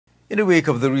In the wake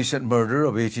of the recent murder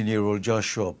of 18-year-old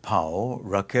Joshua Powell,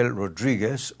 Raquel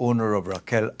Rodriguez, owner of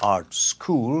Raquel-ART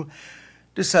School,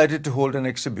 decided to hold an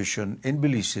exhibition in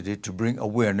Belize City to bring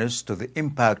awareness to the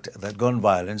impact that gun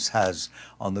violence has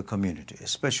on the community,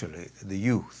 especially the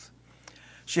youth.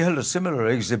 She held a similar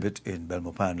exhibit in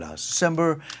Belmopan last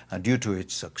December and, due to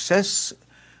its success,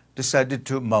 decided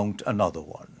to mount another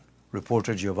one.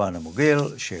 Reporter Giovanna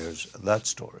Mogel shares that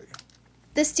story.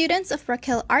 The students of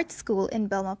Raquel-ART School in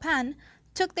Belmopan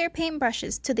took their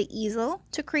paintbrushes to the easel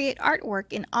to create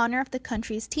artwork in honor of the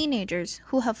country's teenagers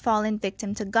who have fallen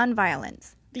victim to gun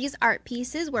violence. These art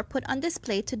pieces were put on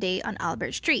display today on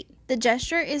Albert Street. The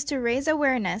gesture is to raise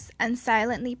awareness and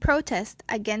silently protest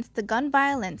against the gun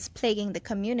violence plaguing the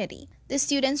community. The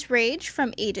students range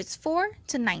from ages 4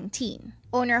 to 19.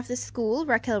 Owner of the school,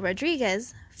 Raquel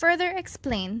Rodriguez, further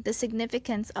explained the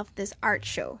significance of this art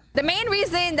show. The main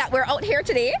reason that we're out here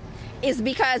today is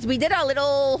because we did a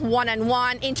little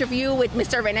one-on-one interview with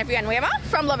Mr. Rene Villanueva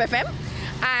from Love FM,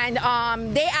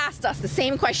 and they asked us the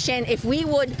same question if we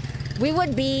would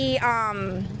be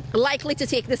likely to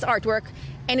take this artwork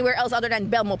anywhere else other than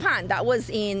Belmopan. That was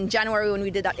in January when we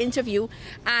did that interview,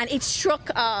 and it struck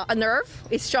a nerve.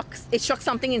 It struck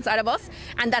something inside of us,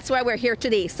 and that's why we're here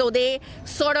today. So they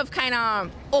sort of kind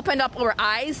of opened up our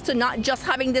eyes to not just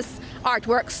having this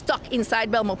artwork stuck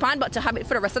inside Belmopan, but to have it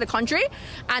for the rest of the country.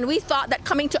 And we thought that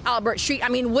coming to Albert Street, I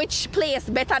mean, which place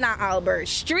better than Albert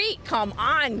Street? Come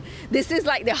on, this is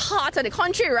like the heart of the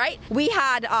country, right? We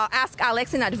had asked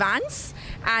Alex in advance,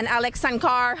 and Alex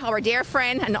Sankar, our dear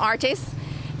friend and artist,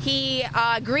 he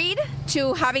agreed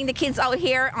to having the kids out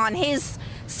here on his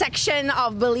section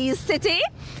of Belize City.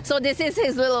 So this is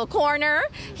his little corner.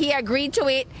 He agreed to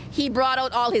it. He brought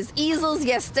out all his easels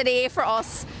yesterday for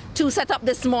us to set up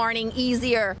this morning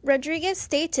easier. Rodriguez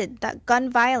stated that gun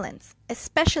violence,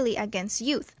 especially against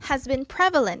youth, has been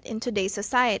prevalent in today's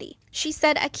society. She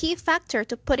said a key factor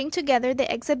to putting together the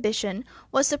exhibition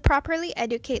was to properly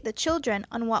educate the children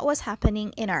on what was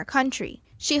happening in our country.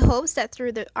 She hopes that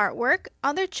through the artwork,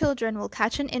 other children will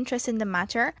catch an interest in the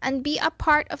matter and be a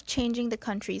part of changing the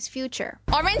country's future.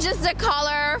 Orange is the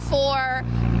color for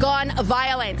gun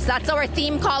violence. That's our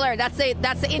theme color. That's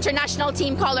the international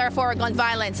theme color for gun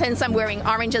violence. Hence, I'm wearing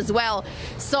orange as well.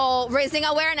 So, raising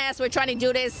awareness, we're trying to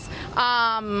do this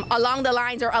along the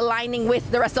lines or aligning with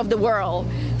the rest of the world.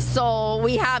 So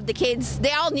we have the kids,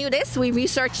 they all knew this, we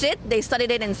researched it, they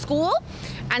studied it in school,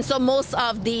 and so most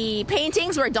of the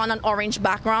paintings were done on orange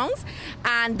backgrounds.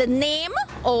 And the name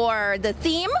or the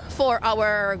theme for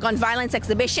our gun violence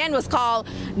exhibition was called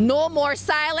No More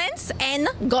Silence and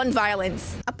Gun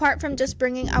Violence. Apart from just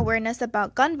bringing awareness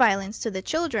about gun violence to the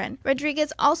children,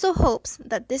 Rodriguez also hopes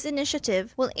that this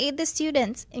initiative will aid the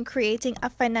students in creating a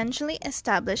financially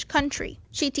established country.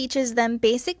 She teaches them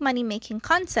basic money-making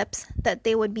concepts that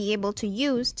they would be able to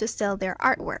use to sell their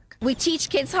artwork. We teach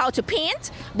kids how to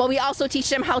paint, but we also teach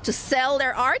them how to sell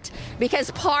their art,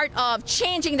 because part of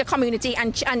changing the community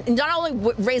and not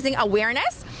only raising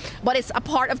awareness, but it's a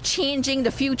part of changing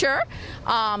the future.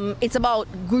 It's about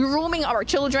grooming our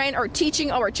children or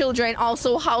teaching our children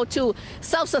also how to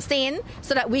self-sustain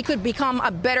so that we could become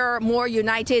a better, more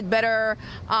united, better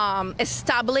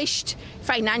established,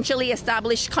 financially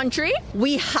established country.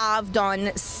 We have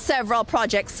done several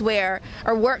projects or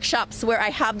workshops where I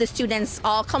have the students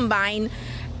all combine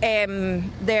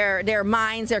their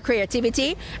minds, their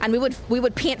creativity, and we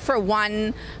would paint for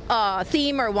one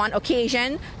theme or one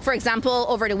occasion. For example,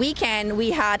 over the weekend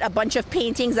we had a bunch of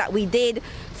paintings that we did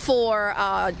for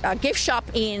a gift shop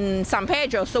in San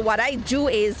Pedro. So what I do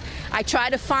is I try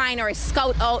to find or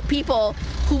scout out people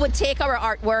who would take our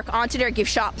artwork onto their gift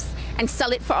shops and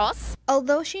sell it for us.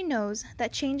 Although she knows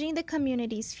that changing the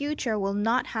community's future will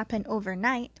not happen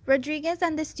overnight, Rodriguez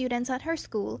and the students at her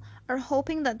school are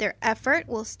hoping that their effort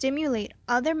will stimulate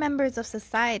other members of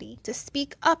society to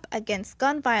speak up against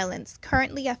gun violence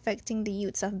currently affecting the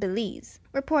youths of Belize.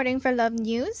 Reporting for Love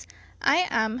News, I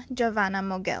am Giovanna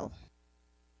Mogel.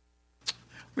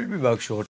 We'll be back shortly.